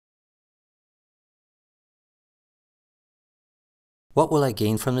What will I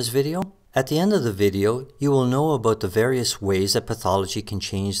gain from this video? At the end of the video, you will know about the various ways that pathology can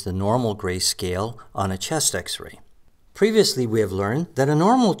change the normal grayscale on a chest X-ray. Previously, we have learned that a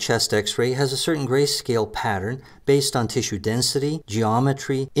normal chest X-ray has a certain grayscale pattern based on tissue density,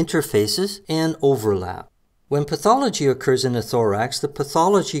 geometry, interfaces, and overlap. When pathology occurs in the thorax, the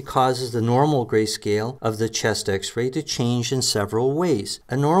pathology causes the normal grayscale of the chest X-ray to change in several ways.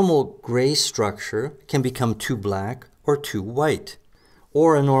 A normal gray structure can become too black or too white.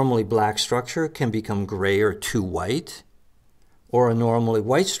 Or a normally black structure can become gray or too white, or a normally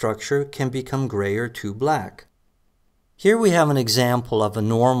white structure can become gray or too black. Here we have an example of a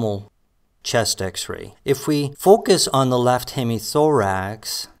normal chest X-ray. If we focus on the left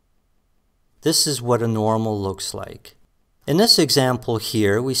hemithorax, this is what a normal looks like. In this example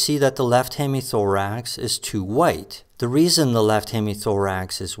here, we see that the left hemithorax is too white. The reason the left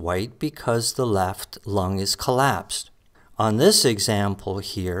hemithorax is white because the left lung is collapsed. On this example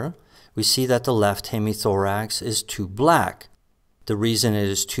here, we see that the left hemithorax is too black. The reason it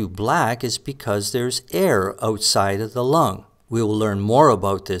is too black is because there's air outside of the lung. We will learn more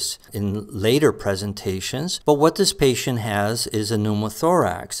about this in later presentations, but what this patient has is a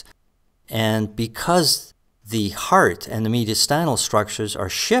pneumothorax. And because the heart and the mediastinal structures are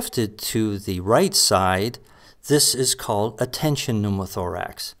shifted to the right side, this is called a tension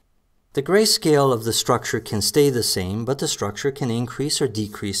pneumothorax. The grayscale of the structure can stay the same, but the structure can increase or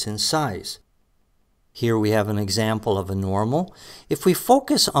decrease in size. Here we have an example of a normal. If we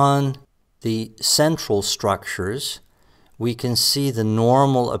focus on the central structures, we can see the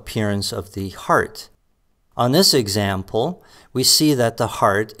normal appearance of the heart. On this example, we see that the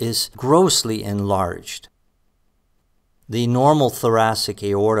heart is grossly enlarged. The normal thoracic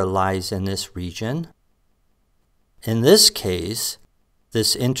aorta lies in this region. In this case,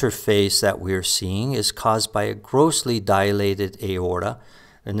 this interface that we're seeing is caused by a grossly dilated aorta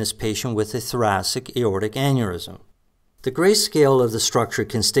in this patient with a thoracic aortic aneurysm. The grayscale of the structure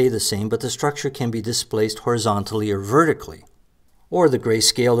can stay the same, but the structure can be displaced horizontally or vertically. Or the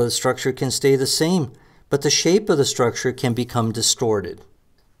grayscale of the structure can stay the same, but the shape of the structure can become distorted.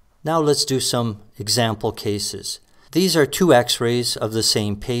 Now let's do some example cases. These are two X-rays of the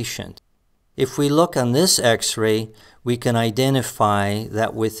same patient. If we look on this X-ray, we can identify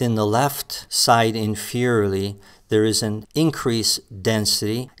that within the left side inferiorly, there is an increased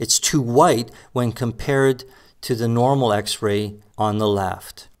density. It's too white when compared to the normal X-ray on the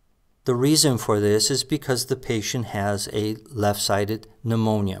left. The reason for this is because the patient has a left-sided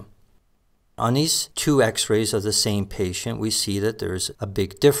pneumonia. On these two X-rays of the same patient, we see that there's a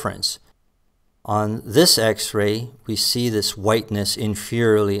big difference. On this X-ray, we see this whiteness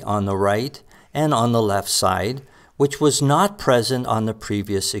inferiorly on the right and on the left side, which was not present on the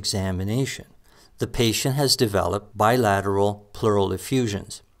previous examination. The patient has developed bilateral pleural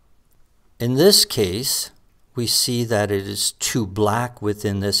effusions. In this case, we see that it is too black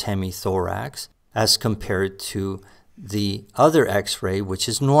within this hemithorax as compared to the other X-ray, which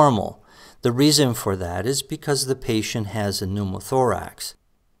is normal. The reason for that is because the patient has a pneumothorax.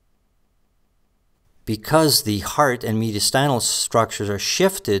 Because the heart and mediastinal structures are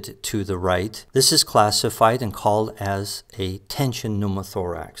shifted to the right, this is classified and called as a tension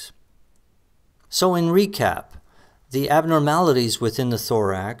pneumothorax. So in recap, the abnormalities within the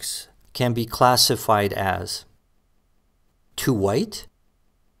thorax can be classified as too white,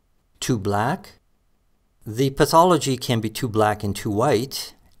 too black. The pathology can be too black and too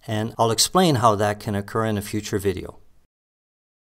white, and I'll explain how that can occur in a future video.